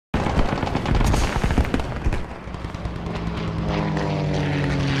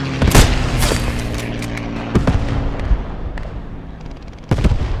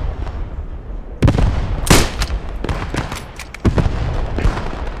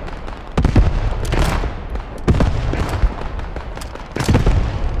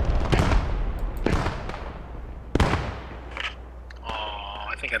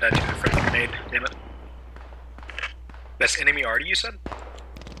enemy arty, you said?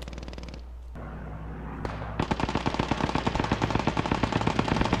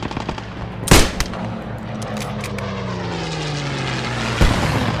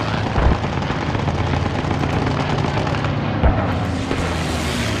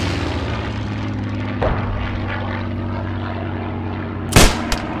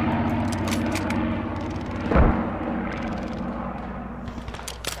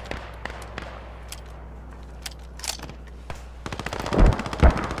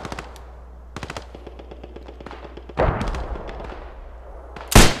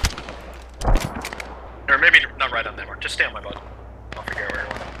 Or maybe not right on that mark, just stay on my boat. I'll figure out where you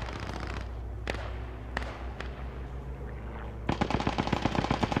want.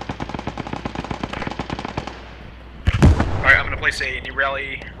 Alright, I'm gonna place a new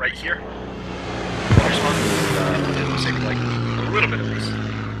rally right here. It'll save me like a little bit at least.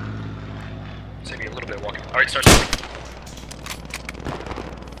 Save me a little bit of walking. Alright, start shooting.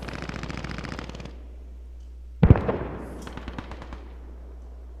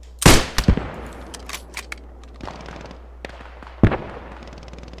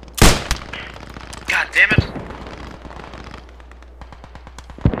 God damn it!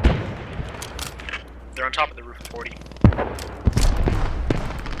 They're on top of the roof of 40.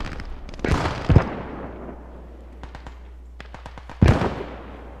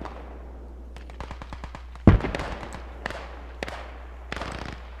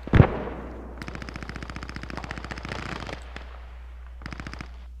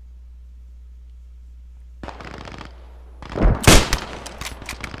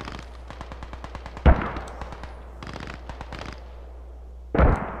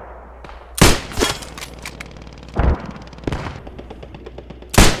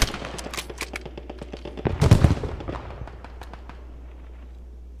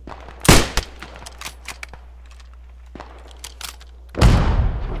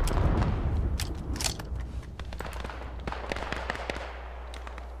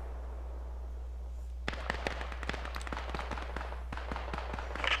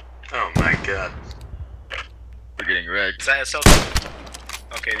 Oh my god. We're getting wrecked. Is that SL dead?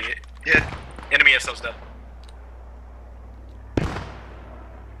 Okay, yeah. Enemy SL's dead.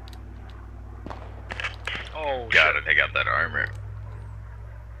 Oh, Gotta take out that armor.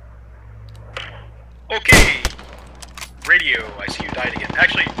 Okay! Radio, I see you died again.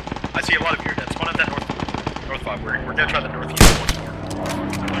 Actually, I see a lot of your dead. Spawn at that north fog. We're gonna try the northeast once more.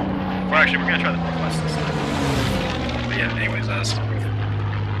 Or actually, we're gonna try the northwest this time. But yeah, anyways,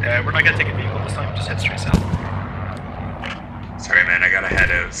 we're not gonna take a vehicle this time, just head straight south. Sorry man, I gotta head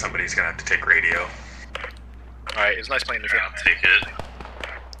out. Somebody's gonna have to take radio. Alright, it was nice playing the Yeah, I'll take it.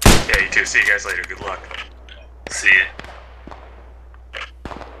 Yeah, you too. See you guys later. Good luck. See ya.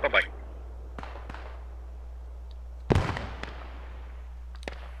 Bye-bye.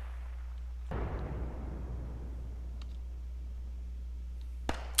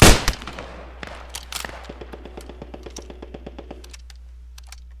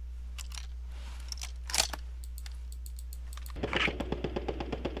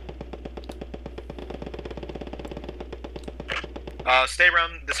 Stay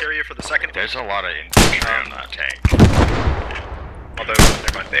around this area for the second. There's a lot of infantry on that tank. Although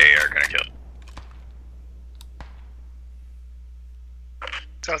they are gonna kill.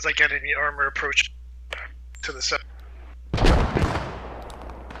 Sounds like enemy armor approach to the south.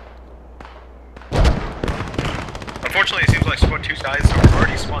 Unfortunately, it seems like Squad 2's guys are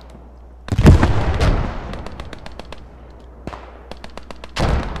already spawned.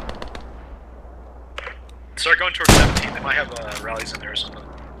 Start going towards 17, they might have rallies in there or something.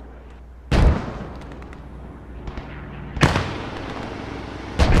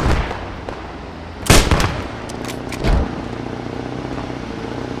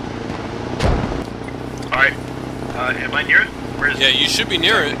 Alright, am I near it? Where is it? Yeah, you should be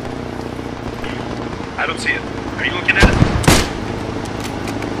near it. I don't see it. Are you looking at it?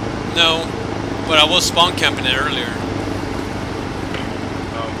 No, but I was spawn camping it earlier.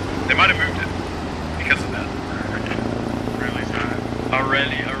 Oh, they might have moved it because of that. Rally's hot.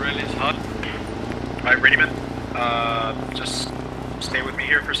 Rally's hot. Alright, ready, men. Just stay with me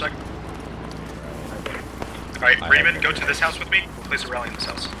here for a second. Alright, ready, men, go to this house with me. We'll place a rally in this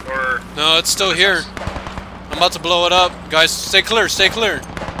house. Or... No, it's still here. I'm about to blow it up. Guys, stay clear, stay clear.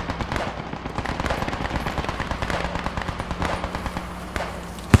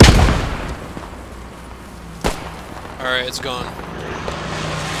 Alright, it's gone.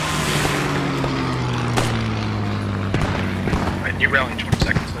 Alright, new rally in 20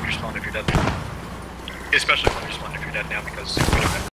 seconds, then respond if you're dead. Especially when you respond if you're dead now, because we don't have